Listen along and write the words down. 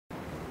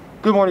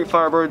Good morning,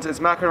 Firebirds. It's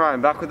Mac and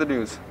Ryan back with the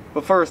news.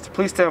 But first,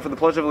 please stand for the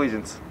Pledge of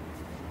Allegiance.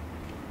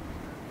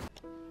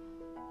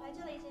 Pledge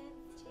allegiance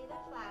to the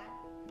flag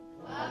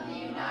of the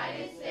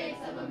United States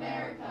of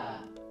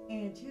America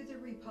and to the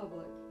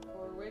republic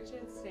for which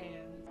it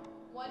stands,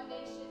 one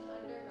nation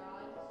under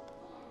God,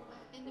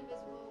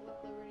 indivisible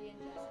with liberty and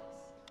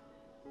justice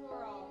for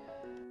all.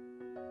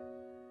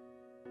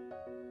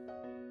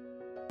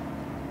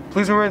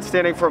 Please remain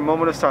standing for a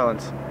moment of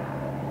silence.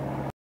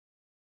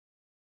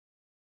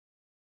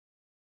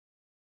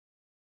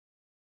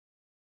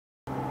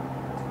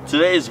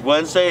 Today is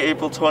Wednesday,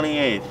 April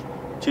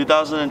 28th,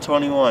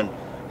 2021.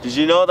 Did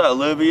you know that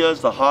Libya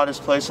is the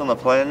hottest place on the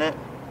planet?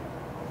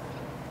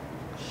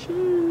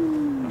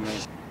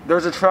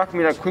 There's a track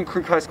meet at Queen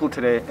Creek High School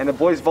today and a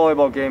boys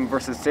volleyball game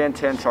versus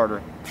Santan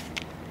Charter.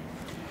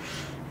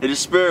 It is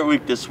Spirit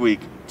Week this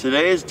week.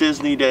 Today is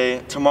Disney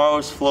Day, tomorrow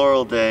is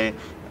Floral Day,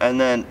 and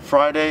then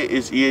Friday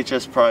is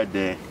EHS Pride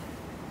Day.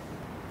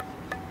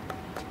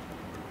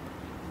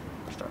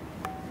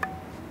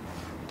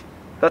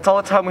 That's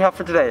all the time we have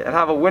for today, and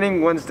have a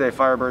winning Wednesday,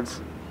 Firebirds.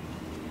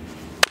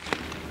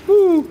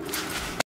 Woo!